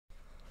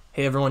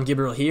Hey everyone,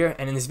 Gabriel here,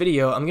 and in this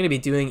video I'm going to be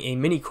doing a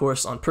mini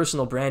course on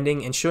personal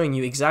branding and showing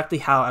you exactly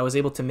how I was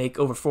able to make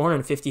over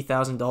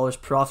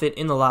 $450,000 profit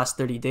in the last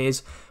 30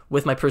 days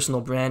with my personal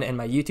brand and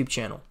my YouTube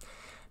channel.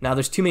 Now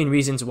there's two main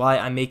reasons why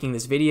I'm making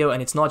this video,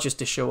 and it's not just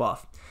to show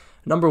off.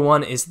 Number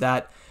one is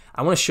that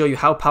I want to show you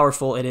how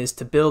powerful it is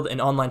to build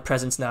an online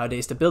presence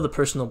nowadays, to build a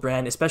personal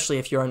brand, especially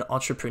if you're an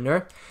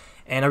entrepreneur.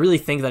 And I really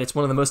think that it's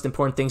one of the most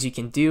important things you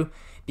can do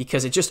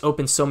because it just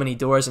opens so many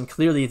doors, and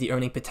clearly the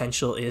earning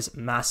potential is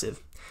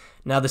massive.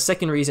 Now, the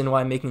second reason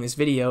why I'm making this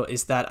video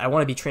is that I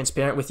want to be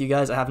transparent with you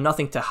guys. I have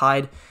nothing to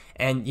hide,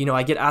 and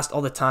I get asked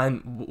all the time,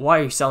 why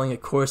are you selling a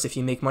course if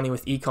you make money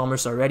with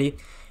e-commerce already?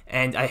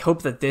 And I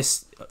hope that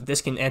this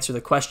can answer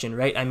the question,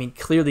 right? I mean,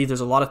 clearly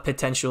there's a lot of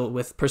potential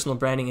with personal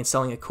branding and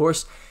selling a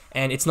course,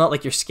 and it's not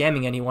like you're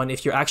scamming anyone.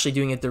 If you're actually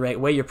doing it the right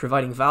way, you're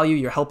providing value,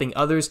 you're helping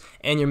others,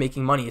 and you're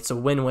making money. It's a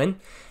win-win.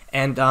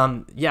 And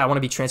yeah, I want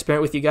to be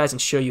transparent with you guys and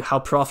show you how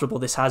profitable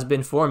this has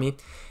been for me.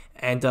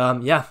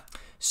 And yeah.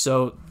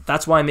 So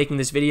that's why I'm making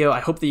this video. I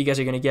hope that you guys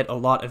are going to get a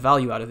lot of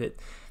value out of it.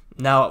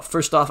 Now,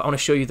 first off, I want to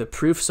show you the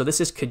proof. So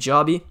this is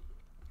Kajabi.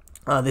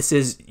 This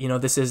is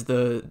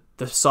the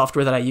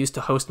software that I use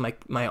to host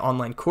my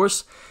online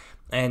course,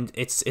 and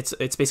it's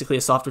basically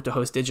a software to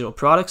host digital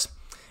products.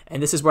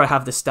 And this is where I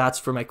have the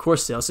stats for my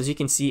course sales. So as you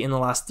can see, in the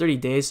last 30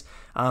 days,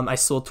 I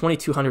sold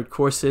 2,200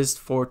 courses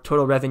for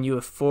total revenue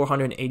of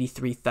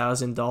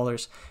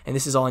 $483,000, and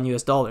this is all in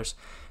US dollars.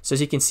 So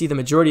as you can see, the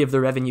majority of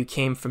the revenue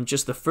came from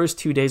just the first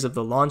 2 days of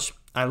the launch.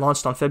 I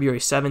launched on February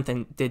 7th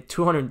and did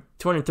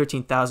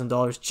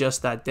 $213,000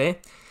 just that day,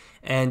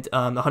 and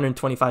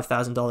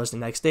 $125,000 the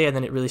next day, and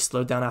then it really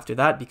slowed down after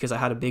that because I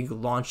had a big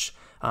launch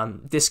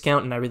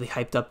discount and I really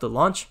hyped up the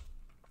launch.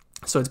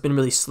 So it's been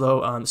really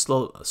slow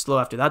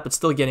after that, but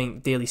still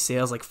getting daily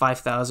sales like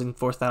 $5,000,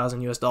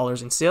 $4,000 US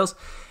dollars in sales.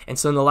 And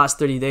so in the last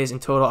 30 days in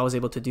total, I was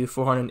able to do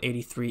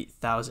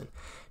 $483,000.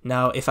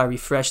 Now, if I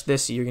refresh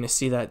this, you're going to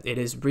see that it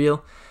is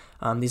real.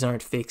 These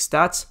aren't fake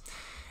stats,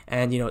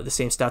 and the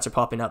same stats are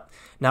popping up.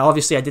 Now,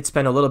 obviously, I did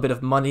spend a little bit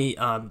of money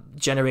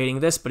generating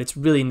this, but it's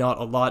really not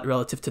a lot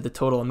relative to the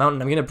total amount.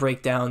 And I'm going to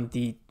break down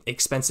the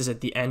expenses at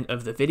the end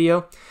of the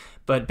video.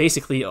 But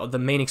basically, the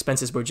main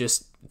expenses were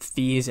just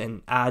fees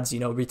and ads,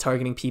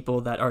 retargeting people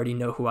that already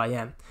know who I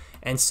am.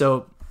 And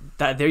so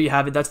there you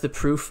have it. That's the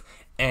proof.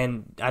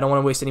 And I don't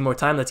want to waste any more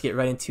time. Let's get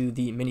right into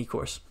the mini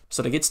course.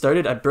 So to get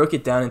started, I broke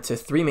it down into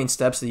 3 main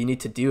steps that you need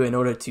to do in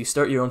order to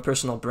start your own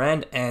personal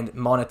brand and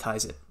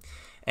monetize it.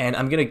 And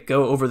I'm going to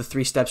go over the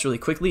 3 steps really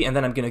quickly, and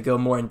then I'm going to go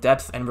more in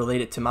depth and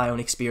relate it to my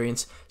own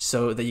experience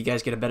so that you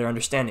guys get a better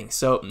understanding.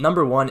 So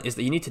number 1 is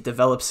that you need to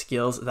develop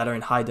skills that are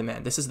in high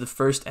demand. This is the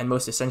first and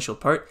most essential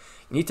part.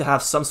 You need to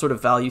have some sort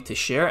of value to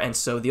share, and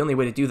so the only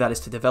way to do that is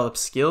to develop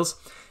skills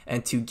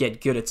and to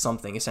get good at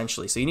something,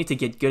 essentially. So you need to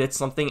get good at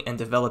something and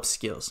develop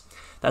skills.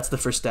 That's the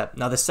first step.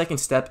 Now, the second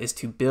step is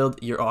to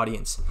build your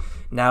audience.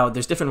 Now,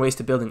 there's different ways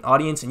to build an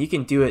audience, and you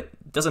can do it.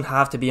 It doesn't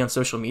have to be on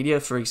social media.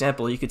 For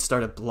example, you could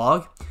start a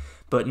blog.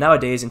 But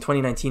nowadays, in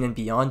 2019 and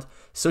beyond,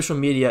 social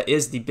media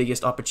is the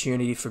biggest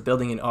opportunity for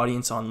building an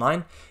audience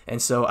online.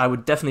 And so I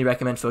would definitely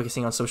recommend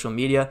focusing on social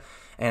media.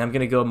 And I'm going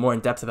to go more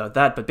in depth about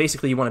that. But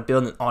basically, you want to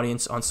build an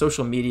audience on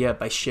social media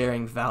by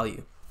sharing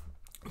value.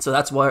 So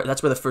that's where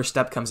the first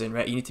step comes in,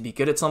 right? You need to be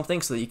good at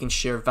something so that you can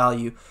share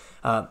value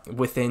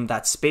within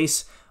that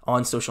space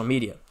on social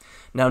media.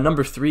 Now,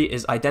 number 3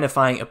 is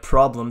identifying a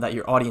problem that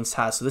your audience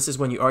has. So this is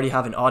when you already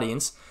have an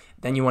audience.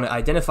 Then you want to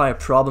identify a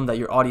problem that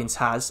your audience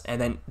has and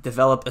then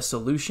develop a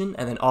solution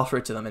and then offer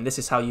it to them. And this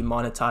is how you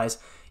monetize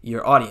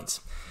your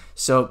audience.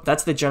 So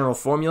that's the general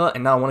formula.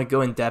 And now I want to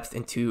go in depth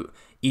into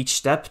each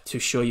step to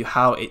show you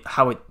how it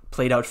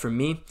played out for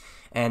me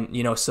and,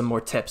 some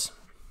more tips.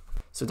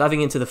 So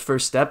diving into the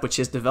first step, which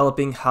is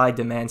developing high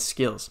demand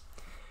skills.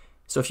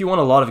 So if you want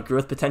a lot of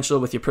growth potential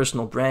with your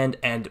personal brand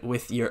and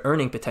with your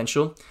earning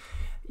potential,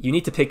 you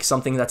need to pick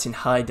something that's in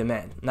high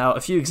demand. Now,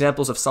 a few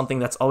examples of something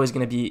that's always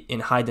going to be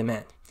in high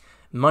demand.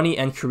 Money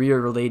and career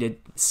related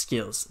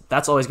skills.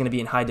 That's always going to be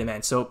in high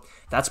demand. So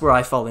that's where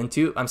I fall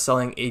into. I'm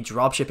selling a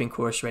dropshipping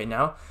course right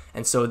now.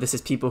 And so this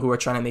is people who are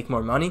trying to make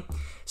more money.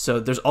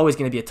 So there's always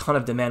going to be a ton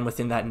of demand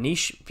within that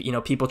niche.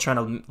 People trying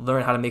to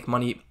learn how to make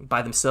money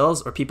by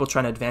themselves, or people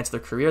trying to advance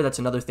their career. That's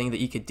another thing that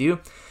you could do.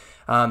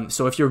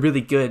 So if you're really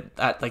good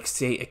at, like,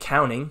 say,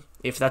 accounting,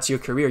 if that's your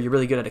career, you're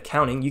really good at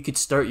accounting, you could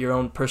start your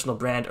own personal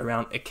brand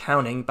around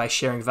accounting by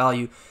sharing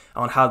value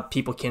on how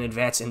people can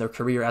advance in their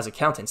career as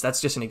accountants. That's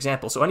just an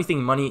example. So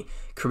anything money,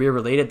 career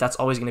related, that's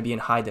always going to be in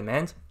high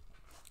demand.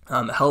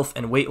 Health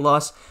and weight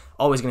loss,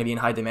 always going to be in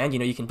high demand.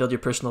 You can build your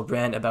personal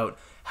brand about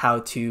how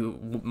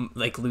to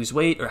lose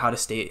weight or how to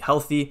stay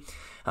healthy.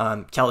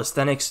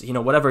 Calisthenics,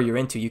 whatever you're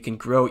into, you can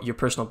grow your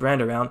personal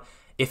brand around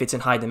if it's in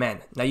high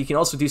demand. Now, you can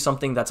also do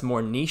something that's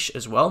more niche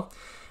as well.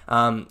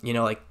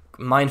 Like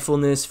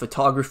mindfulness,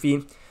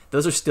 photography.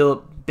 Those are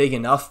still big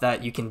enough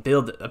that you can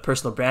build a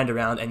personal brand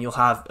around, and you'll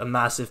have a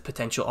massive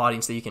potential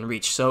audience that you can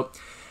reach. So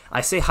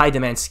I say high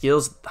demand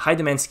skills. High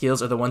demand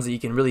skills are the ones that you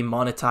can really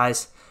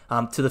monetize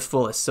to the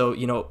fullest. So,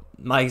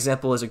 my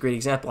example is a great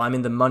example. I'm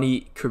in the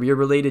money career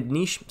related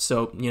niche.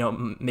 So,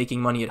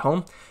 making money at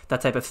home,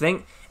 that type of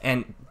thing.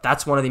 And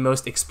that's one of the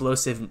most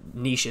explosive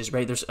niches,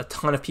 right? There's a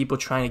ton of people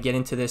trying to get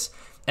into this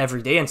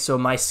every day. And so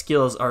my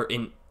skills are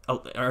in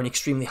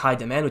extremely high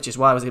demand, which is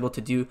why I was able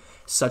to do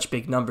such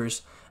big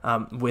numbers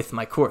with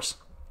my course.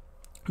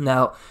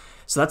 Now,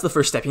 so that's the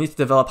first step. You need to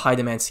develop high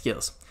demand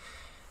skills.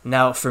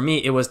 Now, for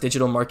me, it was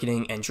digital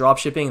marketing and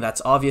dropshipping.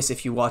 That's obvious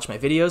if you watch my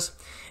videos.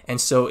 And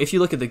so if you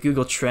look at the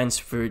Google Trends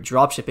for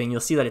dropshipping,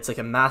 you'll see that it's like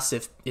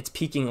it's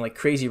peaking like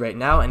crazy right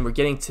now, and we're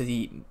getting to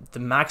the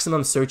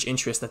maximum search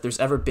interest that there's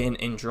ever been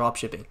in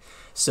dropshipping.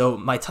 So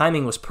my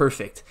timing was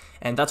perfect.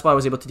 And that's why I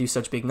was able to do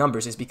such big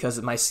numbers, is because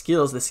my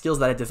skills, the skills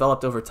that I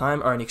developed over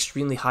time, are in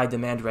extremely high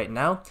demand right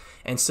now.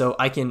 And so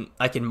I can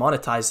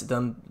monetize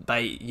them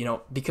by,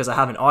 because I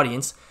have an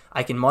audience,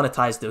 I can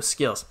monetize those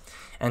skills.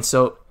 And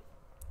so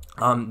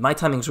my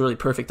timing is really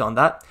perfect on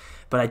that,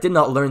 but I did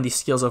not learn these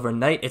skills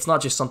overnight. It's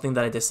not just something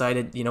that I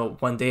decided,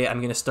 one day I'm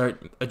going to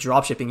start a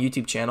dropshipping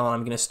YouTube channel and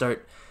I'm going to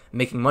start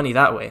making money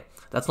that way.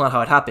 That's not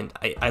how it happened.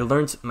 I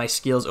learned my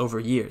skills over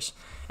years.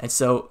 And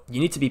so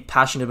you need to be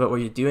passionate about what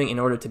you're doing in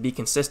order to be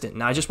consistent.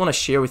 Now, I just want to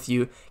share with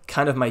you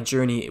kind of my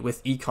journey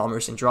with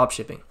e-commerce and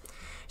dropshipping.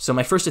 So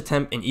my first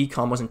attempt in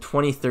e-com was in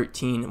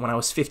 2013 when I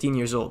was 15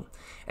 years old.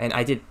 And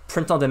I did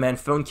print-on-demand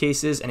phone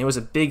cases, and it was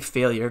a big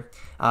failure.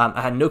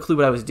 I had no clue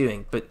what I was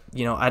doing, but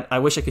I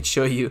wish I could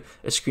show you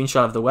a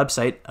screenshot of the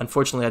website.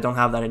 Unfortunately, I don't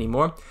have that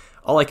anymore.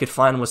 All I could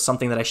find was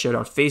something that I shared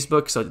on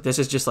Facebook, so this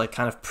is just like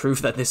kind of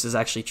proof that this is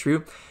actually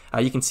true.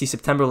 You can see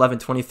September 11,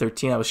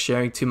 2013, I was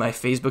sharing to my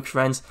Facebook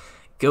friends,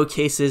 Go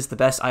cases, the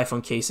best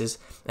iPhone cases,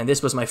 and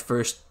this was my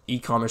first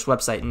e-commerce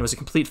website, and it was a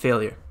complete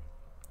failure.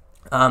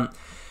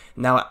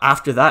 Now,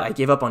 after that, I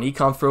gave up on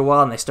e-com for a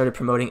while, and I started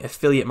promoting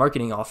affiliate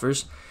marketing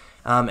offers.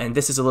 And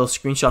this is a little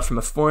screenshot from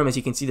a forum. As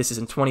you can see, this is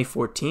in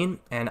 2014,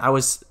 and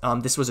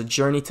this was a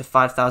journey to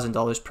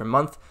 $5,000 per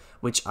month,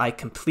 which I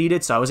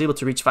completed. So I was able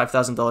to reach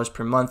 $5,000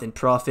 per month in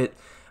profit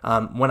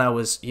when I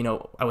was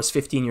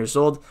 15 years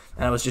old,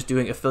 and I was just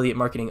doing affiliate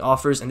marketing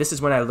offers. And this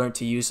is when I learned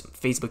to use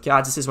Facebook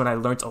ads. This is when I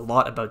learned a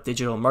lot about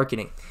digital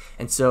marketing.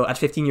 And so at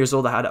 15 years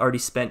old, I had already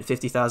spent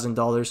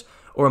 $50,000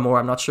 or more.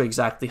 I'm not sure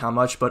exactly how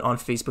much, but on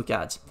Facebook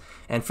ads.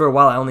 And for a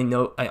while, I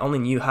only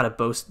knew how to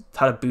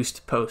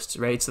boost posts,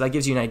 right? So that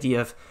gives you an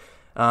idea of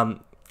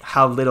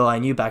how little I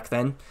knew back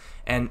then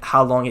and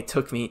how long it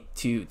took me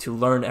to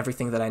learn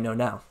everything that I know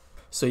now.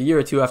 So a year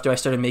or two after I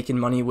started making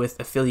money with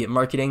affiliate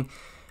marketing,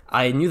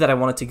 I knew that I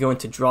wanted to go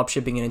into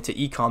dropshipping and into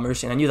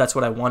e-commerce, and I knew that's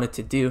what I wanted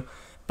to do,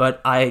 but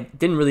I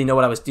didn't really know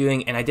what I was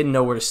doing, and I didn't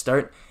know where to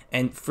start.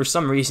 And for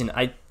some reason,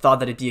 I thought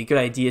that it'd be a good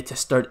idea to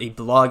start a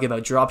blog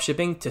about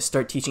dropshipping, to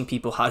start teaching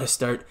people how to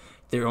start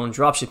their own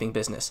dropshipping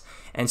business.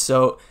 And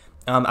so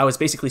I was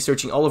basically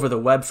searching all over the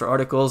web for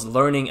articles,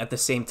 learning at the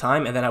same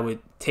time, and then I would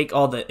take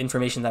all the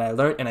information that I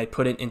learned and I'd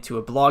put it into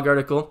a blog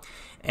article,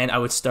 and I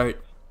would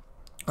start,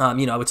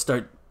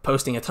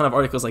 posting a ton of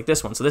articles like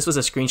this one. So this was a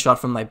screenshot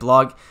from my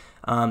blog.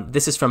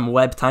 This is from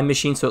Web Time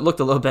Machine, so it looked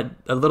a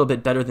little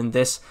bit better than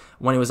this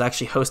when it was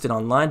actually hosted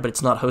online, but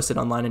it's not hosted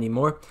online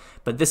anymore.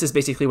 But this is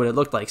basically what it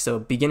looked like. So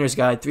beginner's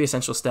guide, 3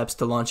 essential steps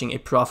to launching a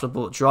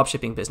profitable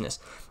dropshipping business.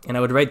 And I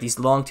would write these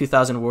long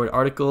 2,000-word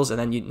articles, and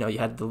then you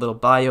had the little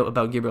bio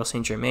about Gabriel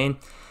St. Germain.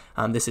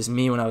 This is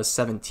me when I was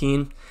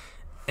 17,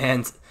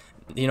 and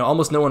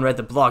almost no one read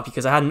the blog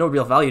because I had no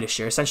real value to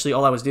share. Essentially,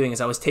 all I was doing is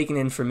I was taking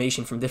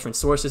information from different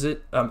sources,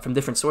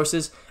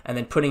 and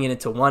then putting it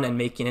into one and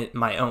making it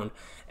my own.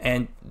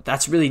 And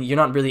that's really, you're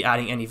not really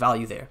adding any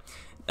value there.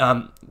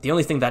 The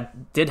only thing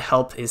that did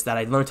help is that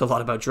I learned a lot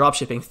about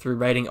dropshipping through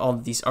writing all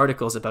of these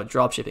articles about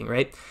dropshipping,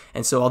 right?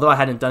 And so although I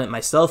hadn't done it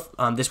myself,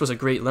 this was a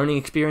great learning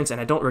experience, and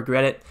I don't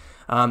regret it.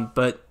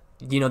 But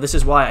this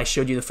is why I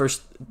showed you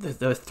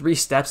the 3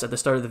 steps at the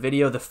start of the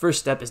video. The first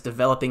step is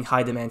developing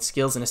high demand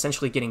skills and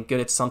essentially getting good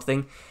at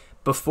something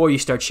before you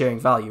start sharing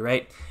value,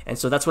 right? And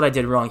so that's what I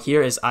did wrong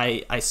here is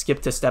I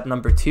skipped to step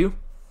number 2,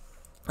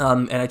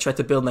 and I tried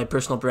to build my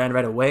personal brand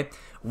right away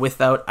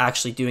without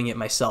actually doing it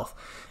myself.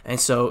 And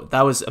so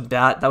that was a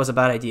bad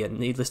idea,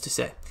 needless to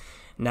say.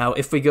 Now,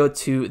 if we go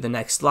to the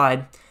next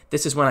slide,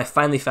 this is when I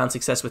finally found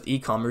success with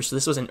e-commerce. So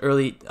this was in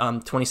early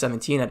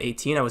 2017 at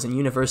 18. I was in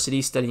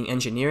university studying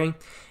engineering,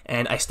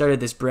 and I started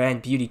this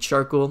brand, Beauty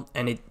Charcoal,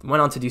 and it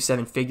went on to do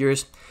 7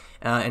 figures,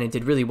 and it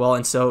did really well.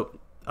 And so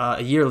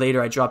a year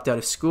later, I dropped out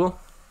of school,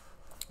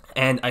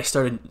 and I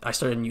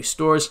started new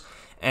stores,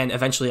 and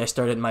eventually I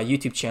started my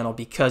YouTube channel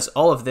because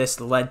all of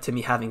this led to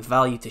me having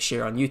value to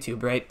share on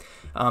YouTube, right?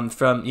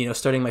 From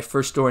starting my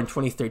first store in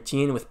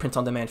 2013 with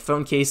print-on-demand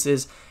phone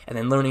cases, and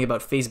then learning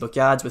about Facebook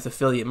ads with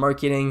affiliate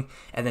marketing,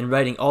 and then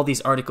writing all these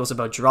articles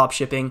about drop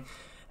shipping,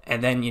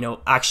 and then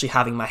actually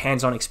having my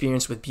hands-on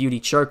experience with Beauty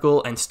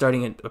Charcoal and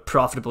starting a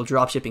profitable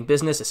drop shipping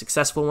business, a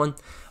successful one.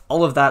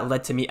 All of that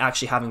led to me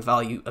actually having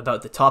value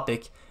about the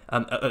topic,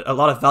 a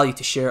lot of value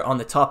to share on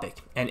the topic.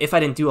 And if I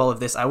didn't do all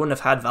of this, I wouldn't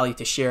have had value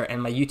to share,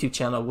 and my YouTube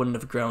channel wouldn't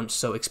have grown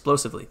so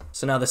explosively.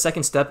 So now the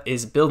second step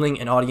is building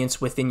an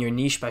audience within your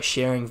niche by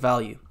sharing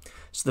value.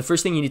 So the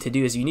first thing you need to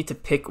do is you need to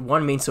pick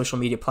one main social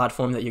media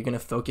platform that you're going to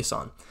focus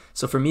on.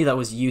 So for me, that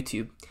was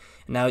YouTube.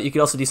 Now you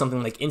could also do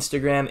something like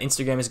Instagram.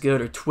 Instagram is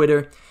good, or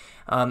Twitter.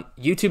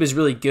 YouTube is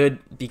really good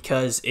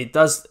because it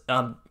does,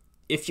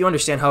 if you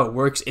understand how it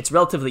works, it's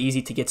relatively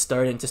easy to get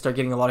started and to start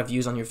getting a lot of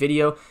views on your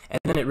video, and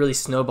then it really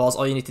snowballs.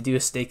 All you need to do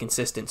is stay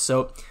consistent.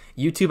 So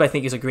YouTube, I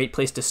think, is a great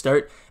place to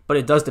start, but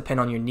it does depend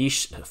on your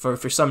niche.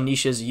 For some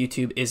niches,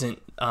 YouTube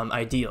isn't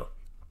ideal.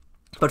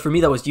 But for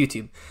me, that was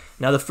YouTube.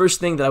 Now, the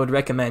first thing that I would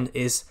recommend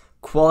is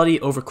quality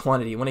over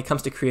quantity when it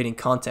comes to creating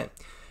content.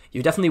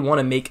 You definitely want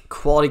to make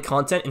quality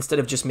content instead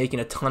of just making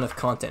a ton of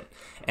content.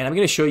 And I'm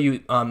going to show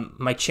you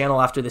my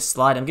channel after this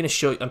slide.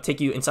 I'm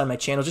take you inside my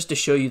channel just to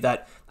show you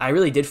that I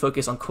really did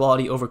focus on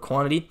quality over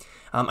quantity.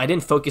 I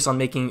didn't focus on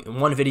making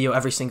one video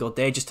every single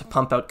day just to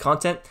pump out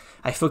content.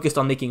 I focused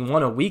on making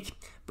one a week,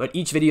 but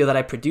each video that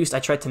I produced, I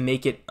tried to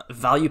make it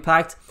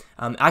value-packed,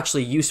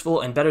 actually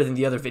useful and better than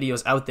the other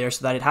videos out there,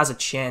 so that it has a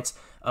chance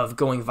of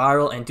going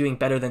viral and doing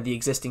better than the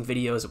existing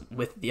videos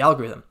with the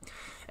algorithm.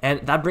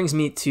 And that brings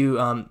me to,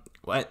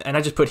 and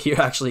I just put here,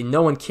 actually,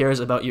 no one cares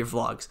about your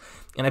vlogs.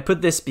 And I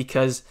put this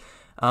because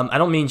I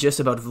don't mean just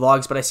about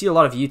vlogs, but I see a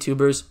lot of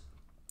YouTubers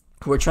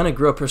who are trying to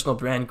grow a personal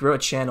brand, grow a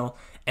channel,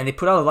 and they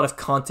put out a lot of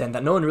content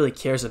that no one really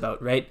cares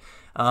about, right?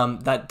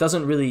 That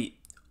doesn't really,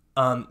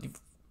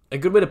 a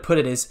good way to put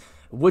it is,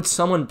 would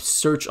someone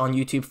search on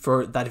YouTube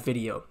for that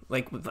video?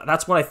 Like,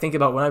 that's what I think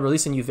about when I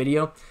release a new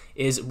video,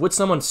 is would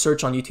someone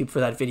search on YouTube for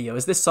that video?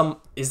 Is this a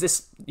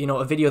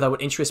video that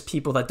would interest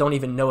people that don't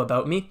even know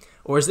about me?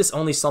 Or is this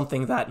only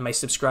something that my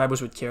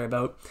subscribers would care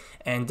about,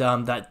 and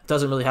that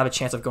doesn't really have a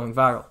chance of going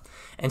viral?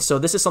 And so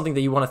this is something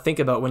that you want to think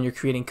about when you're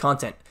creating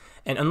content.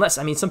 And unless,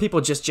 I mean, some people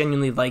just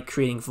genuinely like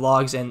creating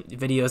vlogs and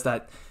videos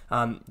that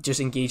just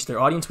engage their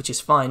audience, which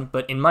is fine.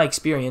 But in my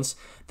experience,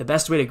 the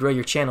best way to grow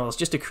your channel is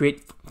just to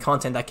create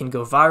content that can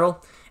go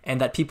viral and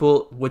that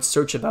people would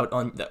search about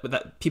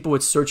that people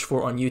would search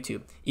for on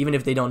YouTube, even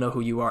if they don't know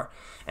who you are.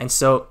 And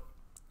so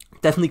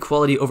definitely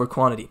quality over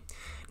quantity.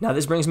 Now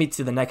this brings me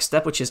to the next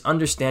step, which is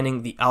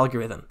understanding the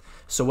algorithm.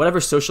 So whatever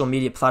social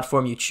media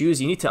platform you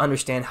choose, you need to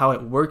understand how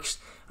it works,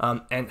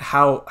 and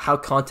how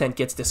content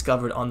gets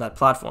discovered on that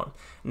platform.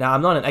 Now,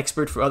 I'm not an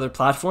expert for other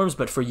platforms,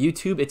 but for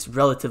YouTube, it's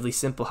relatively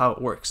simple how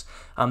it works.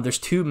 There's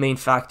two main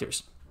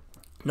factors.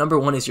 Number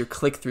one is your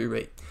click-through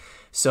rate.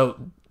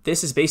 So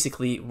this is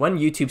basically when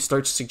YouTube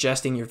starts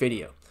suggesting your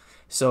video.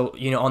 So,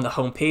 on the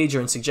home page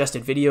or in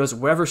suggested videos,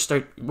 wherever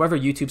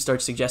YouTube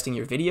starts suggesting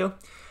your video,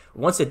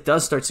 once it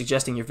does start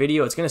suggesting your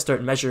video, it's going to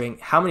start measuring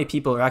how many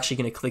people are actually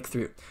going to click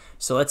through.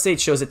 So let's say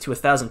it shows it to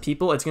 1,000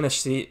 people. It's going to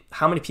see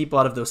how many people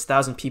out of those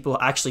 1,000 people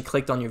actually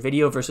clicked on your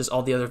video versus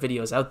all the other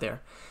videos out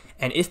there.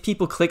 And if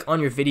people click on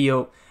your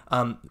video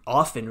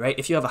often, right,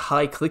 if you have a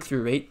high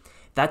click-through rate,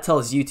 that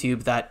tells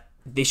YouTube that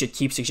they should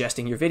keep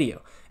suggesting your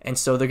video. And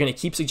so they're going to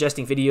keep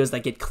suggesting videos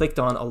that get clicked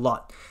on a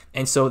lot.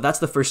 And so that's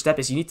the first step,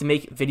 is you need to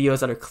make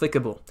videos that are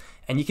clickable.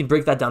 And you can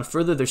break that down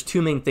further. There's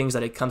two main things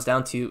that it comes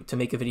down to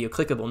make a video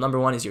clickable. Number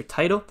one is your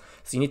title.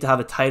 So you need to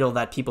have a title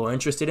that people are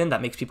interested in,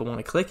 that makes people want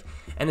to click.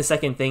 And the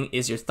second thing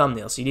is your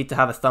thumbnail. So you need to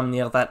have a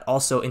thumbnail that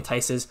also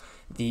entices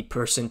the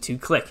person to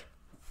click.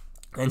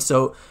 And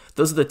so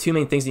those are the two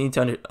main things you need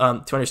to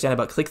understand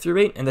about click-through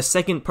rate. And the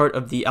second part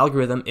of the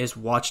algorithm is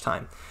watch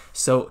time.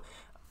 So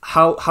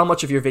how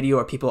much of your video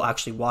are people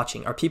actually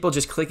watching? Are people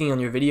just clicking on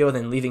your video and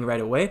then leaving right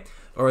away?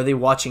 Or are they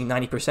watching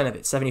 90% of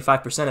it,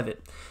 75% of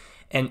it?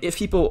 And if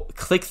people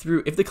click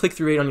through, if the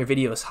click-through rate on your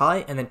video is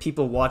high, and then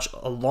people watch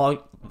a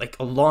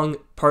long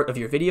part of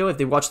your video, if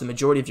they watch the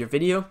majority of your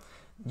video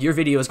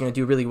is going to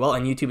do really well,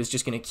 and YouTube is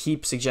just going to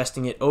keep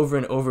suggesting it over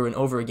and over and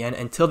over again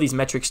until these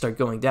metrics start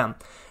going down.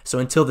 So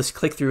until this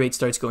click-through rate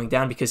starts going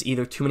down because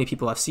either too many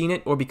people have seen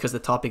it, or because the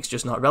topic's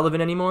just not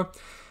relevant anymore,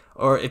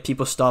 or if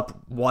people stop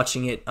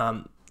watching it,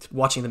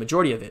 watching the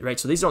majority of it, right?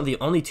 So these are the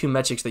only two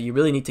metrics that you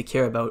really need to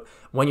care about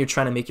when you're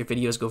trying to make your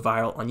videos go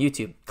viral on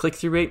YouTube: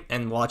 click-through rate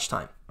and watch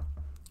time.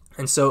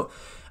 And so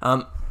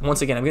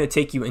once again, I'm going to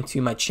take you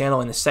into my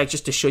channel in a sec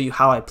just to show you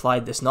how I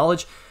applied this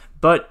knowledge,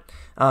 but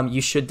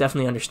you should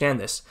definitely understand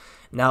this.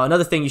 Now,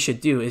 another thing you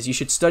should do is you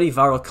should study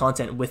viral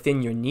content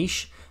within your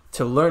niche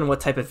to learn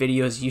what type of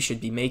videos you should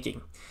be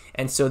making.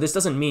 And so this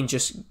doesn't mean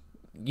just,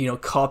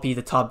 copy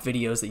the top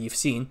videos that you've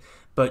seen,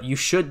 but you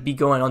should be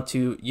going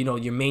onto,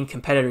 your main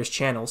competitors'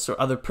 channels or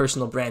other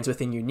personal brands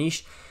within your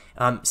niche,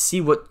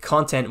 see what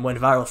content went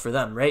viral for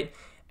them, right?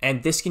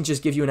 And this can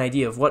just give you an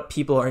idea of what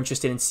people are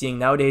interested in seeing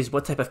nowadays,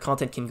 what type of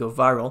content can go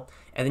viral,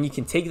 and then you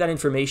can take that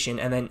information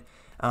and then,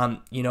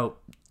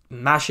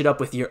 mash it up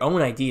with your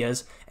own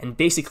ideas and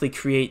basically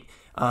create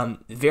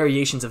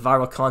variations of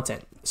viral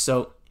content.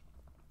 So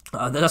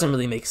that doesn't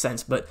really make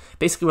sense, but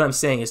basically what I'm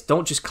saying is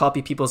don't just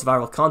copy people's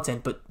viral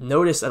content, but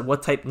notice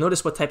what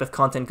type of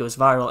content goes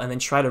viral, and then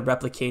try to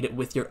replicate it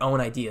with your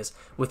own ideas,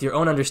 with your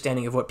own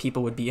understanding of what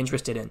people would be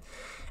interested in.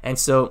 And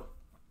so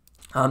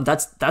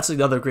That's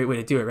another great way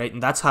to do it, right?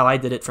 And that's how I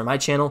did it for my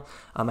channel.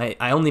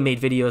 I only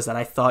made videos that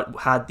I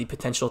thought had the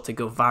potential to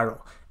go viral,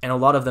 and a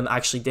lot of them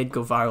actually did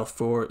go viral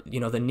for, you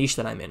know, the niche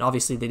that I'm in.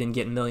 Obviously, they didn't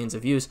get millions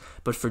of views,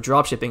 but for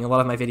dropshipping, a lot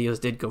of my videos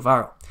did go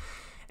viral.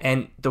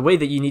 And the way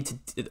that you need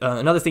to,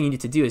 another thing you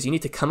need to do is you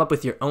need to come up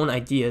with your own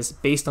ideas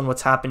based on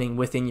what's happening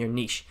within your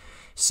niche.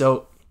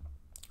 So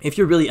if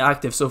you're really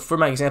active, so for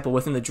my example,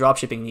 within the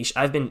dropshipping niche,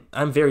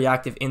 I'm very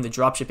active in the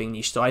dropshipping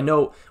niche. So I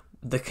know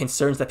the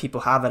concerns that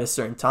people have at a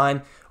certain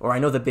time, or I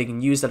know the big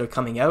news that are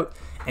coming out.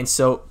 And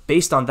so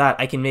based on that,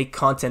 I can make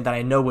content that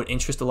I know would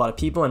interest a lot of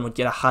people and would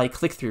get a high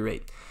click-through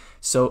rate.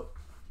 So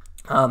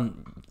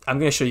I'm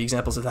going to show you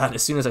examples of that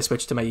as soon as I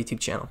switch to my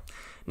YouTube channel.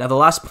 Now, the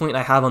last point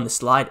I have on the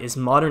slide is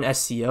modern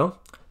SEO.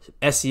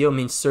 SEO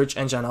means search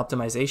engine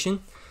optimization.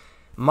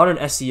 Modern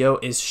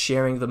SEO is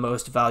sharing the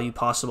most value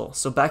possible.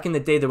 So back in the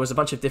day, there was a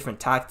bunch of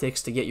different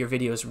tactics to get your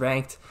videos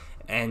ranked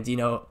and, you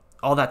know,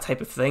 all that type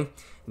of thing.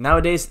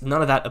 Nowadays,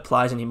 none of that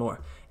applies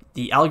anymore.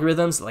 The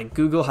algorithms, like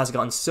Google, has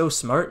gotten so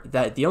smart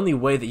that the only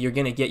way that you're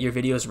going to get your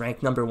videos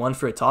ranked #1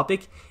 for a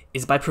topic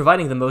is by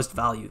providing the most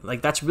value.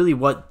 Like, that's really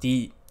what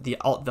the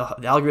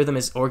algorithm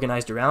is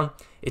organized around.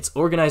 It's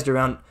organized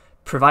around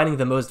providing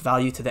the most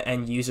value to the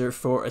end user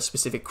for a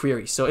specific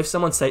query. So if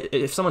someone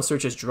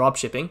searches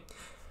dropshipping,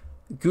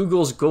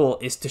 Google's goal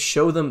is to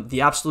show them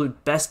the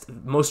absolute best,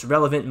 most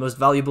relevant, most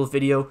valuable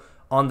video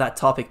on that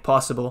topic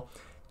possible,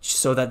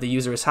 so that the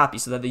user is happy,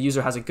 so that the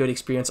user has a good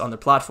experience on their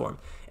platform.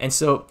 And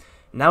so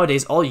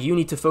nowadays, all you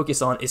need to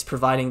focus on is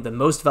providing the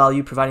most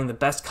value, providing the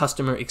best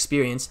customer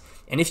experience.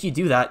 And if you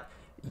do that,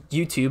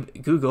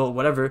 YouTube, Google,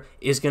 whatever,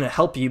 is going to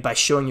help you by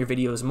showing your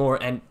videos more,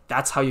 and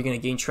that's how you're going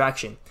to gain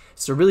traction.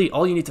 So really,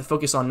 all you need to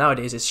focus on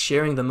nowadays is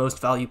sharing the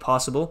most value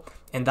possible,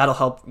 and that'll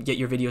help get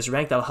your videos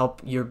ranked. That'll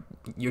help your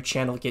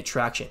channel get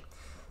traction.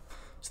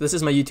 So this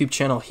is my YouTube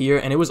channel here,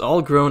 and it was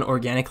all grown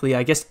organically.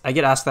 I guess I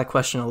get asked that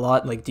question a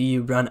lot, like, do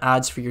you run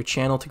ads for your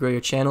channel to grow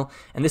your channel?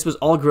 And this was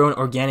all grown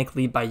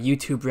organically by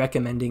YouTube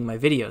recommending my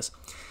videos.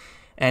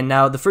 And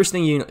now the first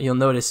thing you'll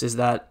notice is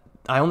that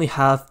I only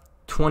have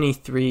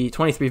 23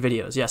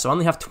 videos. Yeah, so I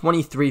only have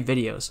 23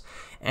 videos,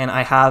 and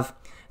I have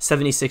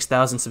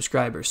 76,000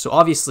 subscribers. So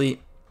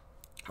obviously,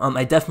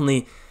 I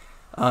definitely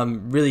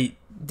really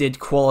did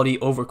quality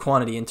over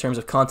quantity in terms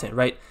of content,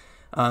 right?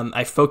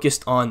 I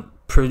focused on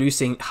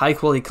producing high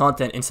quality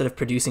content instead of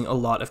producing a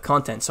lot of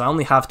content. So I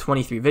only have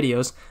 23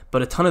 videos,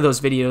 but a ton of those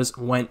videos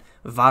went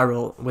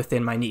viral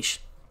within my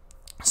niche.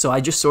 So I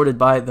just sorted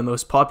by the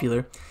most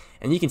popular,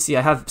 and you can see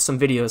I have some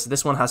videos.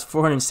 This one has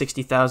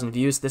 460,000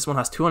 views. This one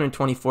has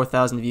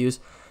 224,000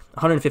 views,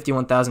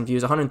 151,000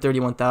 views,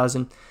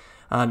 131,000.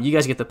 You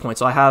guys get the point.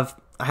 So I have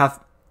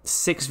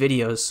 6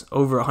 videos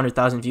over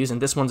 100,000 views, and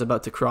this one's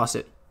about to cross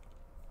it.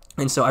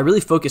 And so I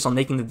really focus on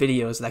making the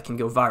videos that can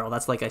go viral.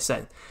 That's like I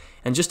said.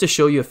 And just to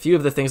show you a few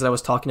of the things that I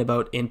was talking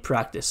about in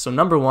practice. So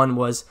 #1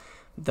 was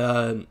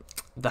the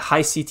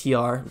high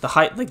CTR, the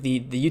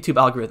YouTube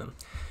algorithm.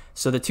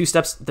 So the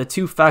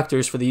two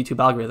factors for the YouTube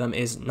algorithm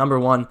is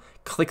 #1,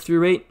 click-through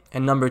rate,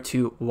 and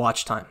 #2,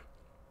 watch time.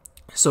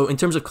 So in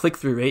terms of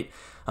click-through rate,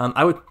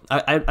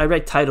 I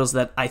write titles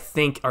that I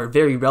think are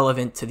very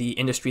relevant to the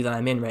industry that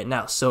I'm in right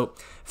now. So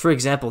for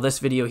example, this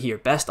video here,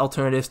 best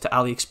alternatives to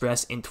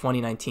AliExpress in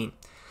 2019.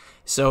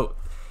 So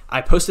I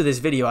posted this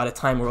video at a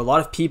time where a lot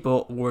of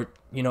people were,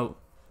 getting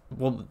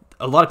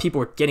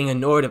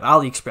annoyed of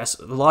AliExpress.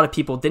 A lot of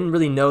people didn't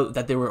really know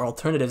that there were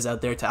alternatives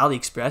out there to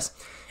AliExpress.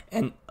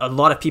 And a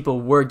lot of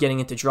people were getting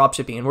into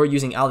dropshipping and were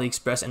using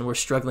AliExpress and were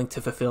struggling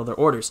to fulfill their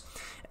orders.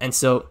 And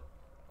so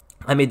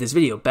I made this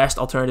video, best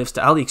alternatives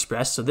to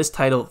AliExpress. So this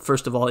title,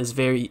 first of all, is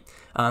very,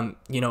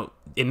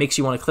 it makes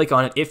you want to click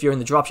on it if you're in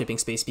the dropshipping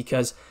space,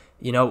 because,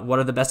 what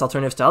are the best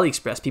alternatives to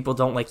AliExpress? People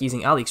don't like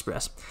using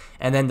AliExpress.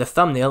 And then the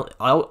thumbnail,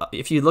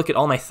 if you look at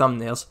all my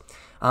thumbnails,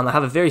 I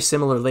have a very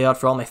similar layout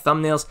for all my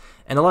thumbnails,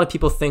 and a lot of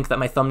people think that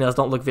my thumbnails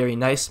don't look very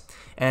nice,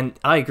 and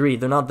I agree,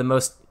 they're not the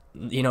most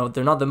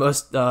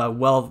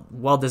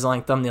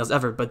well-designed thumbnails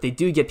ever, but they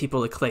do get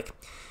people to click.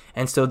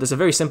 And so there's a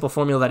very simple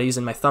formula that I use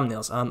in my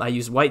thumbnails. I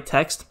use white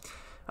text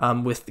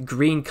with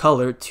green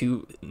color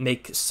to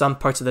make some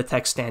parts of the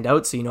text stand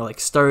out. So, like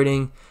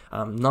starting,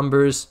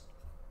 numbers,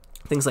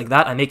 things like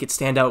that. I make it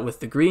stand out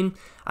with the green.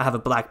 I have a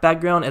black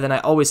background, and then I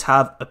always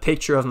have a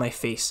picture of my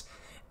face.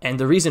 And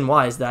the reason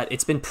why is that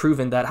it's been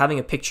proven that having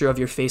a picture of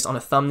your face on a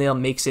thumbnail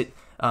makes it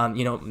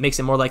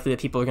more likely that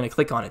people are going to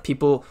click on it.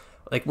 People,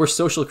 we're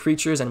social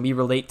creatures and we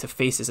relate to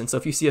faces. And so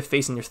if you see a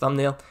face in a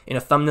thumbnail,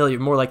 you're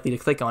more likely to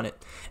click on it.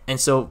 And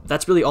so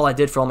that's really all I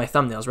did for all my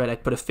thumbnails, right? I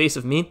put a face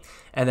of me,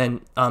 and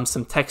then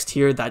some text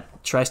here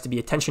that tries to be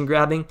attention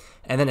grabbing,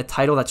 and then a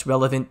title that's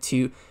relevant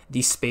to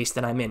the space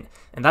that I'm in.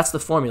 And that's the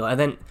formula. And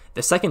then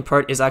the second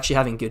part is actually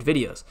having good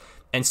videos.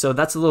 And so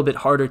that's a little bit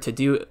harder to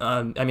do.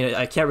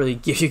 I can't really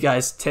give you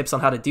guys tips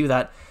on how to do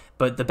that,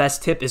 but the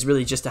best tip is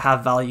really just to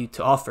have value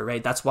to offer,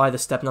 right? That's why the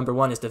step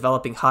 #1 is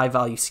developing high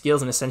value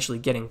skills and essentially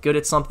getting good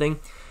at something.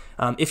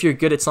 If you're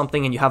good at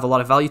something and you have a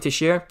lot of value to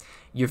share,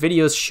 your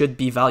videos should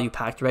be value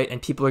packed, right?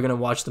 And people are going to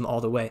watch them all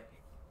the way.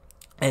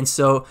 And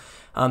so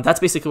that's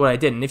basically what I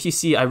did. And if you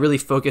see, I really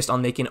focused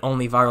on making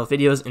only viral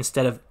videos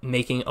instead of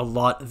making a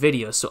lot of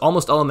videos. So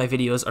almost all of my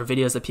videos are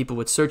videos that people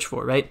would search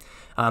for, right?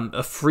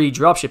 A free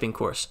dropshipping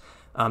course,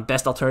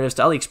 best alternatives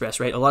to AliExpress,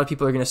 right? A lot of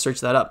people are going to search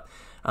that up.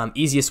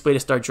 Easiest way to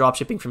start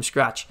dropshipping from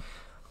scratch.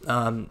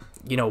 One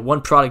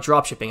product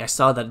dropshipping. I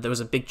saw that there was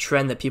a big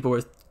trend that people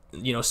were,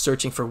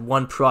 searching for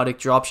one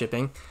product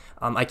dropshipping.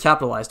 I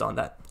capitalized on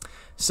that.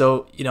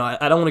 So,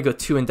 I don't want to go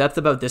too in depth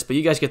about this, but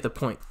you guys get the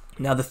point.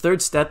 Now, the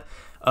third step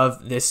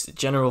of this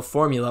general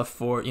formula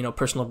for,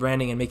 personal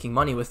branding and making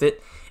money with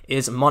it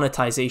is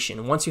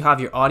monetization. Once you have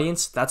your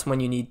audience, that's when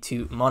you need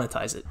to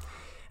monetize it.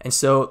 And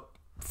so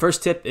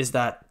first tip is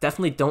that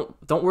definitely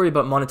don't worry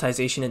about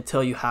monetization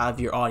until you have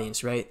your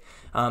audience, right?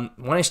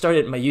 When I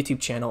started my YouTube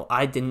channel,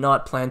 I did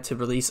not plan to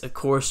release a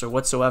course or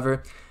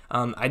whatsoever.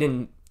 I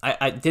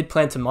did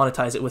plan to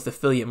monetize it with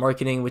affiliate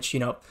marketing, which,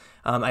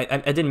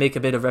 I did make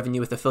a bit of revenue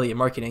with affiliate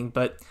marketing,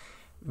 but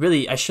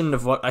really I shouldn't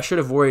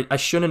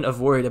have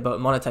worried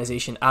about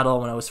monetization at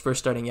all when I was first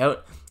starting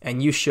out,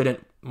 and you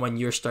shouldn't when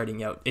you're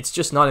starting out. It's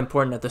just not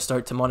important at the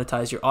start to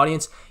monetize your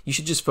audience. You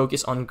should just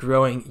focus on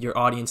growing your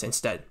audience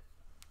instead.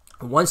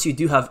 Once you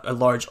do have a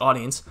large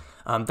audience,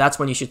 that's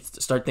when you should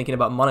start thinking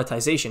about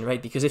monetization,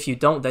 right? Because if you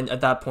don't, then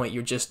at that point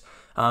you're just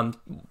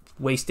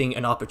wasting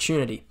an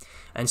opportunity.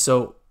 And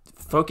so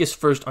focus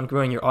first on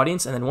growing your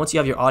audience, and then once you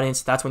have your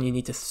audience, that's when you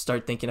need to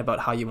start thinking about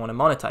how you want to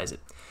monetize it.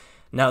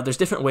 Now, there's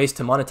different ways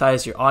to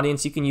monetize your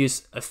audience. You can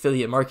use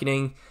affiliate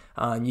marketing.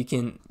 You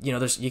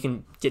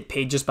can get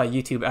paid just by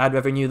YouTube ad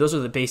revenue. Those are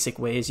the basic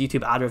ways: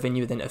 YouTube ad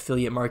revenue, then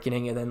affiliate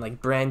marketing, and then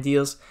like brand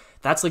deals.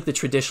 That's like the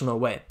traditional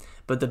way.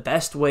 But the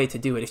best way to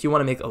do it, if you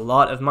want to make a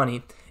lot of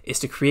money, is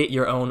to create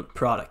your own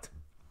product.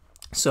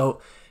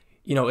 So,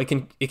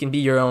 it can be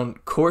your own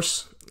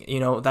course.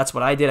 That's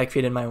what I did. I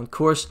created my own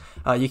course.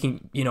 You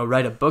can,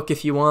 write a book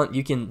if you want.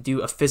 You can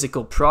do a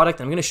physical product.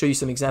 I'm going to show you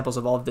some examples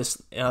of all of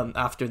this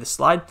after this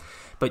slide.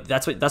 But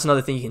that's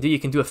another thing you can do. You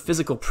can do a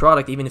physical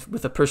product, even if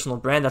with a personal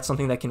brand. That's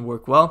something that can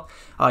work well.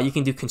 You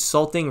can do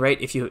consulting, right?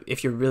 If you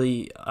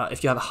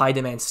have a high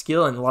demand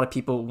skill and a lot of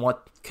people want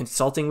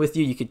consulting with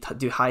you, you could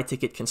do high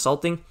ticket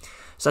consulting.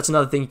 So that's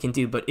another thing you can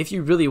do. But if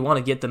you really want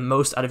to get the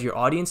most out of your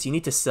audience, you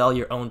need to sell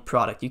your own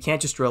product. You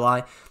can't just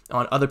rely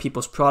on other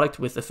people's product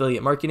with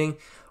affiliate marketing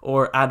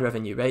or ad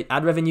revenue, right?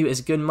 Ad revenue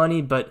is good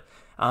money, but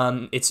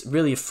it's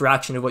really a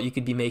fraction of what you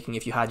could be making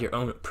if you had your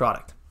own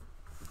product.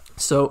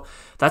 So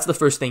that's the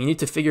first thing. You need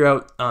to figure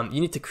out, you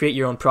need to create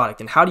your own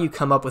product. And how do you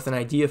come up with an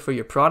idea for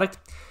your product?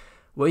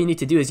 What you need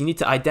to do is you need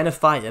to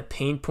identify a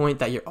pain point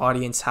that your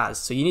audience has.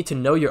 So you need to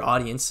know your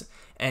audience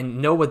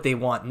and know what they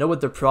want, know what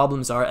their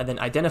problems are, and then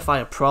identify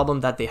a problem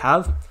that they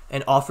have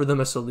and offer them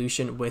a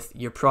solution with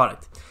your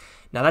product.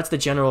 Now that's the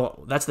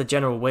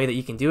general way that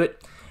you can do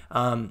it.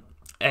 And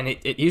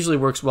it usually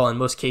works well in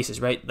most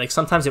cases, right? Like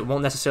sometimes it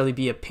won't necessarily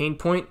be a pain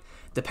point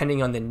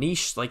depending on the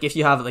niche. Like if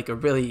you have like a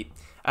really,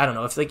 I don't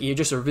know, if like you're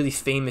just a really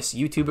famous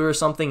YouTuber or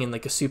something in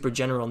like a super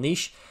general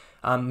niche,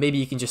 maybe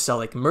you can just sell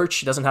like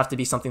merch. It doesn't have to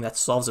be something that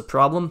solves a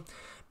problem.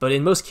 But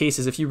in most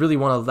cases, if you really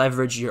want to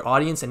leverage your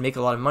audience and make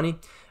a lot of money,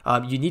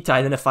 you need to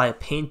identify a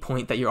pain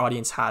point that your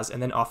audience has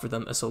and then offer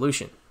them a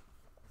solution.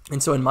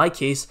 And so in my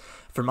case,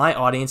 for my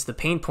audience, the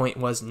pain point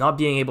was not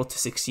being able to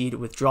succeed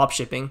with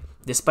dropshipping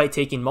despite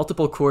taking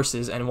multiple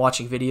courses and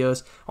watching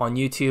videos on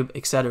YouTube,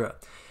 etc.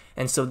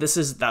 And so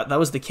that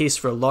was the case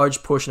for a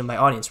large portion of my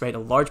audience, right? A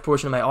large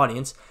portion of my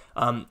audience,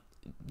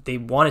 they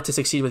wanted to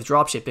succeed with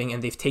dropshipping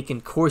and they've taken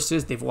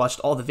courses, they've watched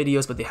all the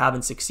videos, but they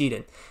haven't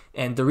succeeded.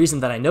 And the reason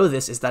that I know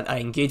this is that I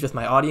engage with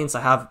my audience.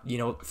 I have,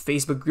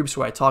 Facebook groups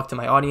where I talk to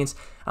my audience.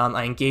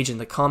 I engage in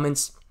the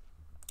comments.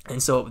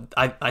 And so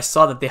I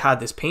saw that they had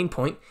this pain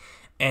point,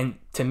 and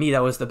to me,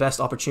 that was the best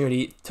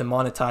opportunity to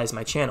monetize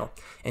my channel.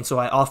 And so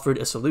I offered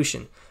a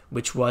solution,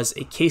 which was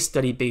a case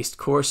study based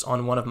course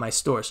on one of my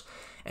stores.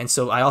 And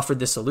so I offered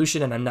this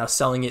solution, and I'm now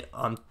selling it.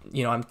 I'm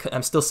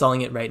still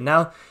selling it right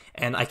now,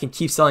 and I can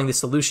keep selling this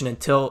solution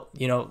until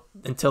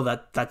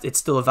that it's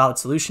still a valid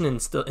solution,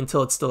 and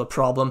until it's still a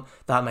problem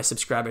that my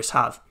subscribers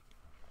have.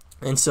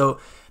 And so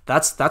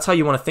that's how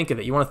you want to think of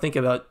it. You want to think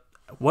about,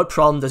 what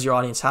problem does your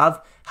audience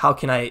have? How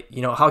can I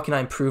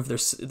improve their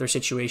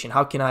situation?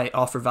 How can I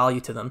offer value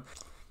to them?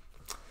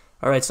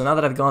 All right, so now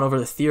that I've gone over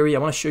the theory, I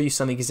want to show you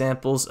some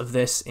examples of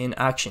this in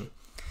action.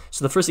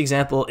 So the first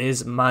example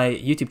is my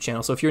YouTube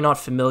channel. So if you're not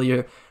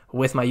familiar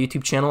with my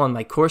YouTube channel and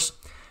my course,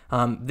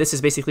 this is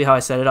basically how I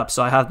set it up.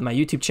 So I have my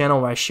YouTube channel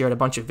where I shared a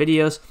bunch of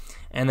videos,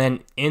 and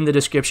then in the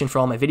description for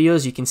all my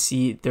videos, you can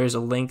see there's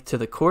a link to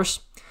the course.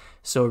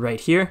 So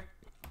right here.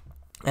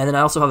 And then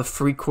I also have a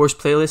free course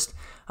playlist,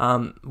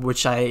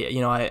 which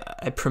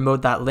I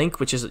promote that link,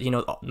 which is,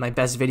 my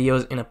best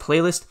videos in a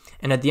playlist.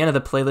 And at the end of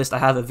the playlist, I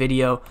have a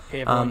video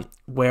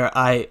where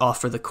I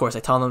offer the course. I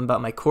tell them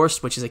about my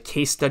course, which is a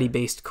case study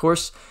based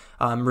course,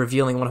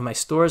 revealing one of my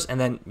stores. And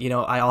then,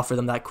 I offer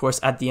them that course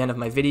at the end of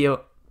my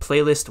video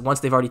playlist once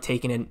they've already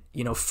taken in,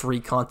 free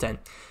content.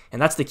 And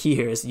that's the key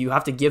here, is you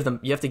have to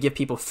give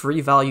people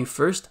free value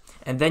first,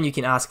 and then you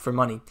can ask for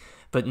money.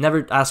 but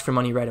never ask for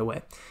money right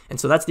away. And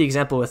so that's the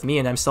example with me,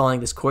 and I'm selling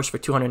this course for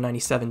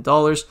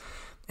 $297.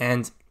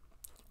 And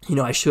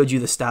I showed you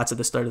the stats at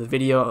the start of the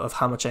video of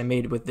how much I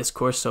made with this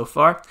course so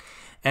far.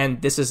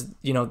 And this is,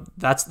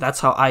 that's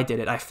how I did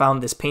it. I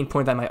found this pain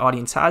point that my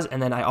audience has,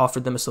 and then I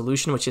offered them a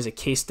solution, which is a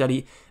case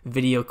study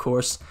video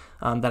course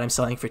that I'm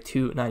selling for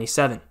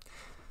 $297.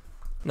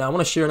 Now, I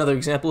want to share another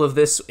example of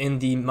this in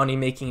the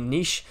money-making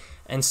niche.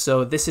 And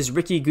so this is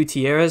Ricky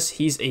Gutierrez.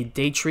 He's a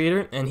day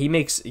trader, and he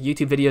makes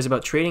YouTube videos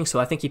about trading. So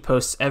I think he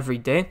posts every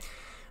day.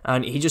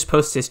 And he just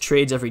posts his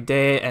trades every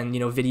day and,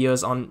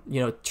 videos on,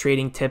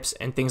 trading tips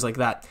and things like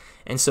that.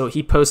 And so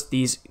he posts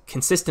these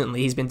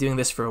consistently. He's been doing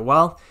this for a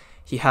while.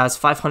 He has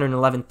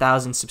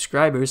 511,000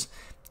 subscribers.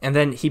 And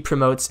then he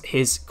promotes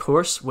his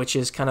course, which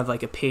is kind of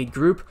like a paid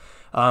group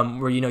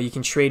where, you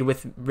can trade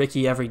with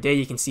Ricky every day.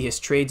 You can see his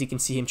trades. You can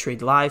see him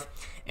trade live.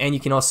 And you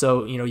can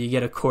also, you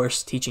get a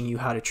course teaching you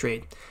how to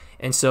trade.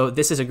 And so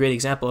this is a great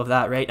example of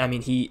that, right? I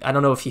mean, I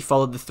don't know if he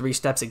followed the 3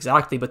 steps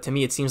exactly, but to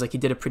me, it seems like he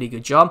did a pretty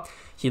good job.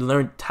 He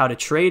learned how to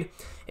trade,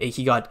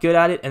 he got good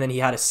at it, and then he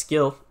had a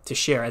skill to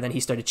share. And then he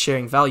started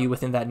sharing value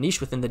within that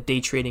niche, within the day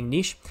trading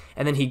niche.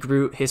 And then he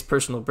grew his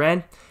personal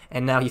brand,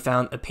 and now he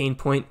found a pain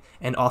point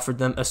and offered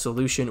them a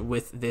solution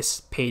with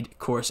this paid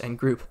course and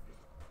group.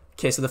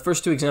 Okay, so the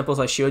first 2 examples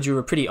I showed you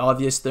were pretty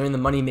obvious. They're in the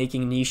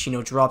money-making niche,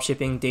 drop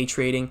shipping, day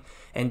trading,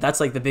 and that's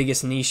like the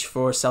biggest niche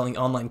for selling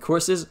online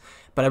courses.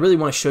 But I really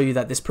want to show you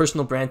that this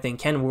personal brand thing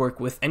can work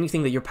with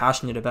anything that you're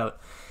passionate about.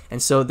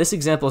 And so this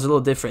example is a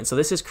little different. So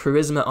this is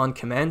Charisma on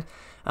Command.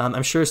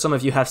 I'm sure some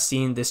of you have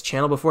seen this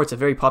channel before. It's a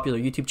very popular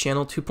YouTube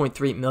channel,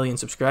 2.3 million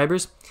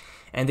subscribers.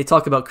 And they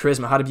talk about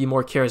charisma, how to be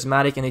more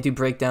charismatic, and they do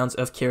breakdowns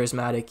of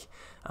charismatic,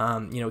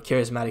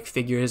 charismatic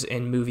figures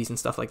in movies and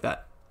stuff like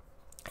that.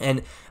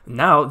 And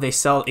now they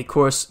sell a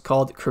course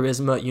called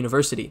Charisma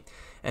University.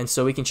 And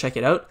so we can check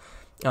it out.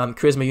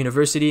 Charisma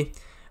University,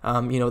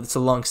 it's a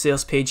long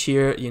sales page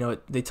here.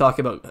 They talk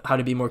about how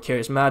to be more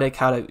charismatic,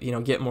 how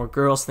to, get more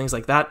girls, things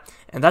like that.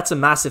 And that's a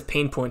massive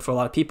pain point for a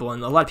lot of people.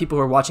 And a lot of people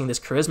who are watching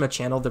this Charisma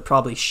channel, they're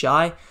probably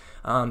shy.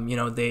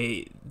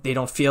 They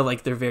don't feel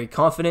like they're very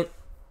confident.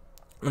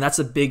 And that's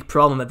a big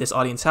problem that this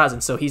audience has.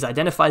 And so he's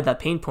identified that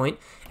pain point,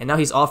 and now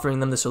he's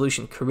offering them the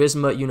solution,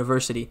 Charisma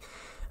University.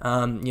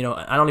 I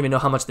don't even know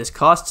how much this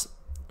costs,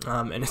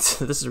 and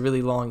this is a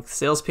really long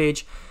sales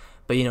page,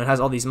 but it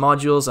has all these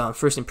modules: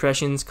 first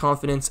impressions,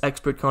 confidence,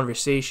 expert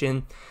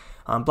conversation,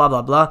 blah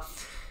blah blah.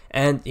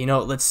 And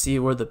let's see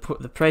where the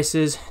price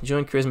is.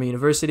 Join Charisma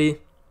University.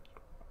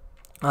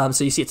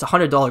 So you see it's a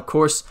 $100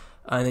 course,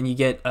 and then you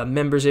get a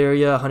members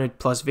area, 100+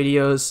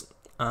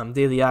 videos,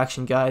 daily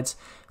action guides.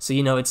 So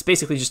it's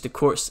basically just a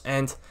course,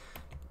 and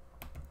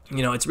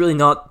it's really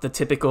not the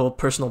typical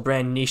personal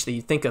brand niche that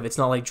you think of. It's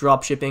not like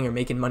drop shipping or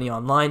making money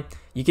online.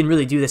 You can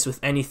really do this with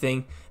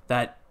anything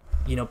that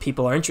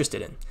people are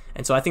interested in.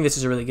 And so I think this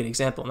is a really good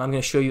example. And I'm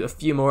going to show you a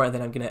few more, and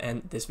then I'm going to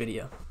end this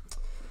video.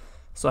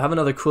 So I have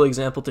another cool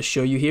example to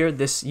show you here.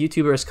 This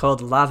YouTuber is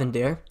called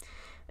Lavender,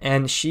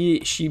 and she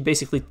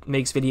basically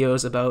makes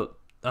videos about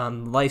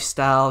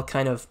lifestyle,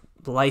 kind of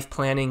life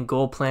planning,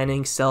 goal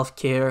planning,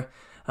 self-care,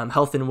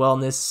 health and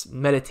wellness,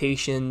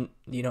 meditation,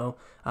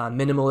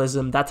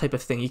 minimalism, that type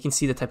of thing. You can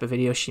see the type of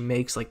videos she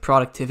makes, like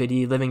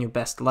productivity, living your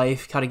best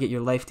life, how to get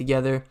your life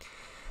together.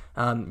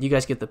 You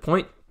guys get the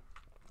point.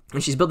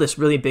 And she's built this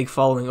really big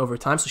following over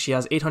time. So she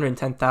has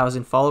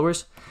 810,000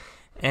 followers,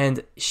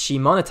 and she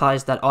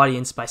monetized that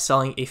audience by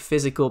selling a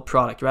physical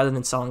product rather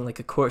than selling like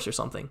a course or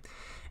something.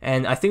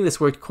 And I think this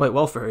worked quite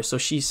well for her. So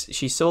she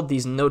sold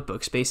these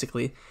notebooks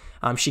basically.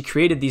 She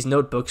created these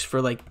notebooks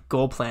for like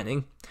goal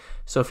planning.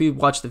 So if you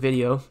watch the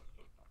video,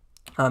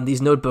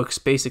 these notebooks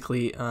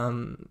basically,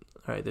 all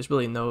right, there's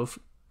really no,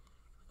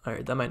 all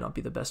right, that might not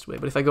be the best way,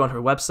 but if I go on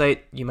her website,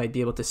 you might be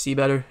able to see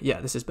better.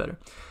 Yeah, this is better.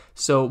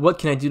 So what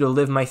can I do to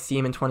live my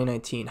theme in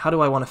 2019? How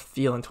do I want to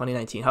feel in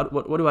 2019?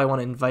 What do I want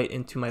to invite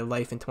into my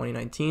life in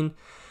 2019?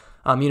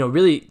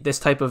 Really this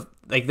type of,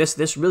 like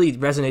this really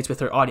resonates with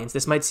her audience.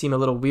 This might seem a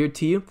little weird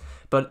to you,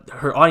 but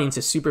her audience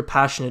is super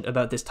passionate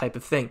about this type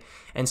of thing.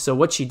 And so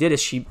what she did is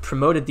she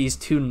promoted these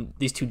two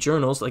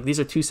journals. Like these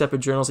are 2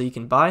 separate journals that you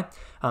can buy,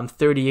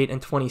 38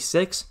 and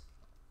 26.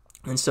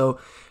 And so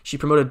she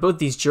promoted both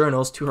these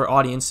journals to her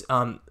audience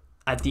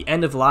at the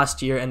end of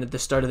last year and at the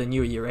start of the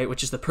new year, right?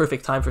 Which is the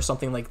perfect time for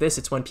something like this.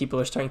 It's when people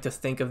are starting to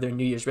think of their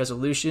New Year's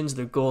resolutions,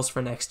 their goals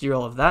for next year,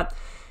 all of that.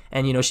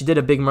 And, she did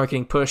a big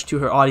marketing push to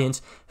her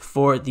audience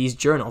for these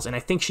journals. And I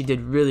think she did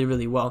really,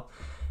 really well.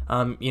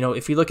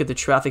 If you look at the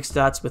traffic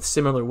stats with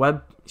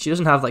SimilarWeb, she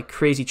doesn't have like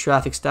crazy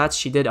traffic stats.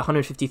 She did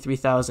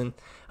 153,000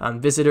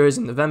 visitors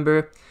in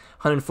November,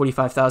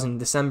 145,000 in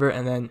December,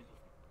 and then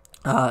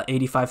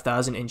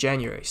 85,000 in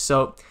January.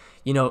 So,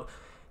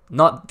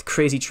 not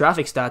crazy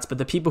traffic stats, but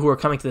the people who are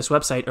coming to this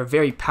website are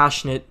very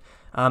passionate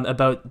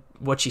about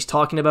what she's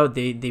talking about.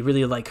 They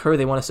really like her,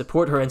 they want to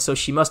support her, and so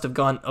she must have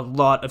gotten a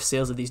lot of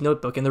sales of these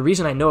notebooks. And the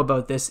reason I know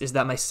about this is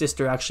that my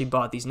sister actually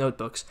bought these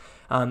notebooks,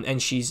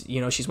 and she's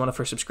one of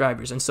her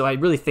subscribers, and so I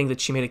really think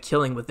that she made a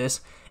killing with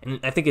this. And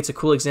I think it's a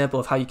cool example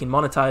of how you can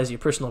monetize your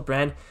personal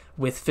brand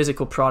with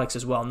physical products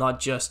as well, not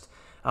just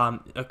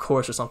a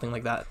course or something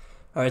like that.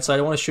 Alright, so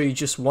I want to show you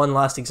just one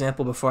last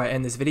example before I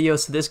end this video.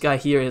 So this guy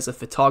here is a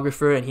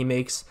photographer, and he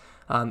makes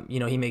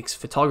he makes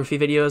photography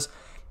videos,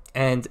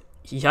 and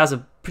he has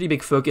a pretty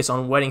big focus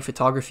on wedding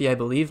photography, I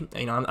believe.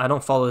 I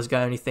don't follow this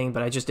guy or anything,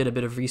 but I just did a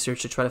bit of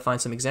research to try to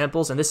find some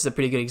examples, and this is a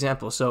pretty good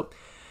example. So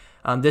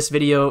this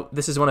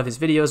is one of his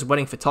videos,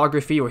 wedding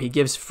photography, where he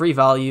gives free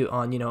value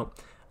on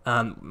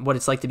what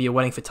it's like to be a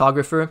wedding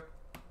photographer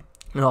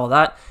and all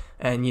that.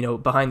 And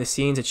behind the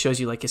scenes, it shows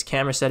you like his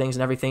camera settings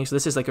and everything. So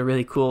this is like a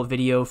really cool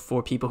video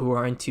for people who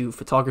are into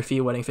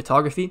photography, wedding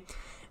photography.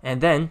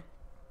 And then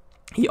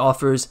he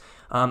offers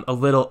a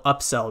little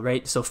upsell,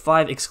 right? So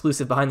 5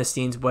 exclusive behind the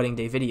scenes wedding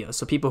day videos.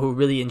 So people who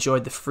really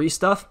enjoyed the free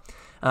stuff,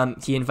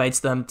 he invites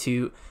them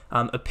to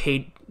a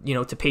paid,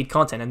 to paid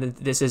content. And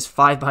this is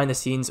 5 behind the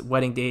scenes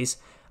wedding days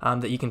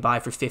that you can buy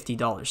for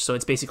 $50. So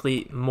it's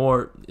basically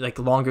more like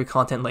longer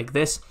content like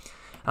this.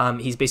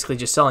 He's basically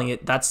just selling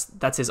it.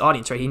 That's his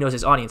audience, right? He knows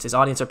his audience. His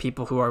audience are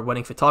people who are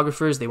wedding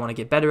photographers. They want to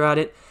get better at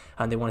it,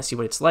 and they want to see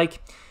what it's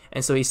like.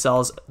 And so he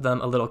sells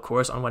them a little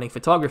course on wedding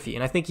photography.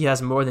 And I think he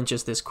has more than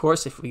just this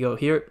course. If we go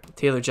here,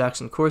 Taylor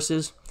Jackson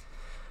courses,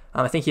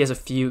 I think he has a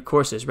few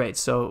courses, right?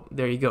 So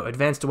there you go.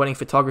 Advanced wedding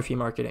photography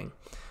marketing,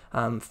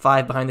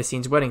 5 behind the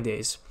scenes wedding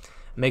days,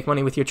 make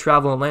money with your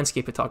travel and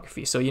landscape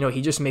photography. So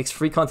he just makes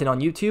free content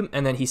on YouTube,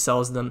 and then he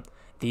sells them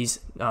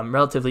these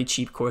relatively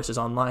cheap courses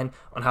online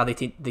on how they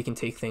can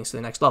take things to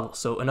the next level.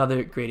 So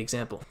another great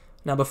example.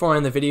 Now, before I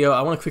end the video,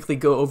 I want to quickly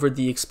go over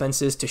the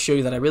expenses to show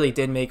you that I really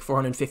did make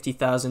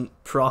 $450,000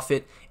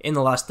 profit in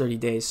the last 30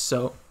 days.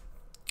 So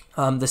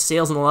the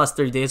sales in the last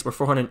 30 days were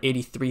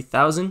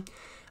 $483,000.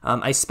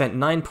 I spent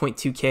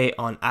 $9.2K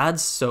on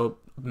ads, so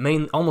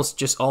almost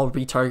just all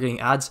retargeting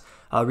ads,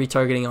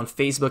 retargeting on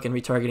Facebook and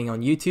retargeting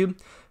on YouTube.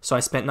 So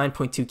I spent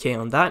 $9.2K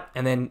on that.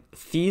 And then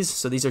fees,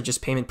 so these are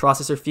just payment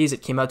processor fees,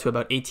 it came out to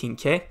about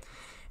 $18K.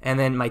 And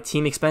then my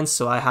team expense,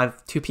 so I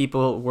have 2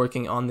 people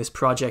working on this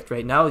project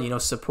right now,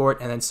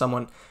 support, and then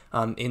someone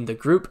in the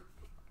group.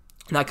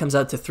 And that comes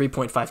out to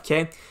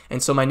 3.5K.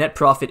 And so my net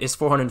profit is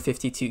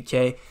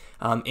 452K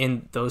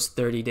in those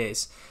 30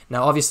 days.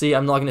 Now, obviously,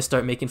 I'm not going to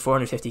start making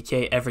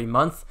 450K every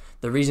month.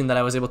 The reason that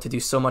I was able to do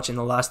so much in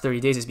the last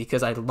 30 days is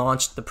because I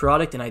launched the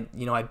product, and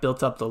I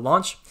built up the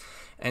launch.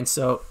 And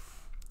so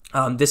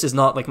this is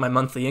not like my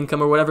monthly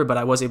income or whatever, but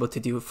I was able to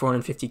do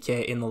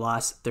 450K in the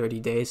last 30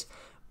 days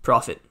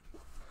profit.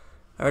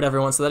 Alright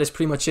everyone, so that is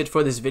pretty much it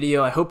for this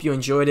video. I hope you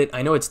enjoyed it.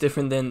 I know it's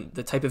different than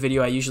the type of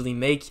video I usually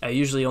make. I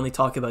usually only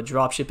talk about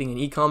dropshipping and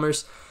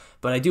e-commerce,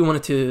 but I do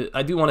want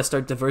to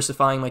start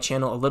diversifying my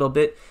channel a little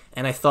bit,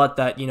 and I thought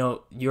that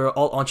you're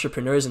all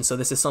entrepreneurs, and so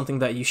this is something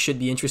that you should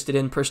be interested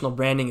in. Personal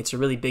branding, it's a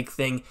really big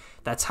thing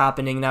that's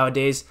happening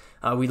nowadays.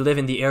 We live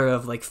in the era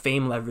of like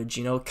fame leverage.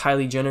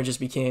 Kylie Jenner just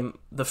became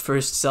the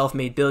first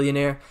self-made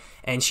billionaire,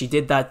 and she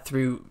did that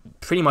through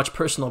pretty much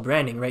personal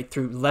branding, right?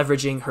 Through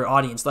leveraging her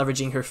audience,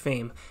 leveraging her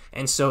fame.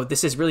 And so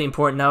this is really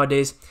important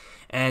nowadays.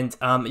 And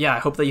yeah, I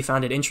hope that you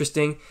found it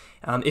interesting.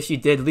 If you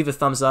did, leave a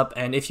thumbs up.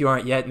 And if you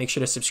aren't yet, make sure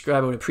to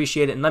subscribe. I would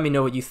appreciate it. And let me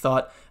know what you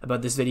thought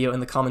about this video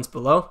in the comments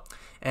below.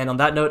 And on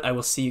that note, I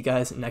will see you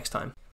guys next time.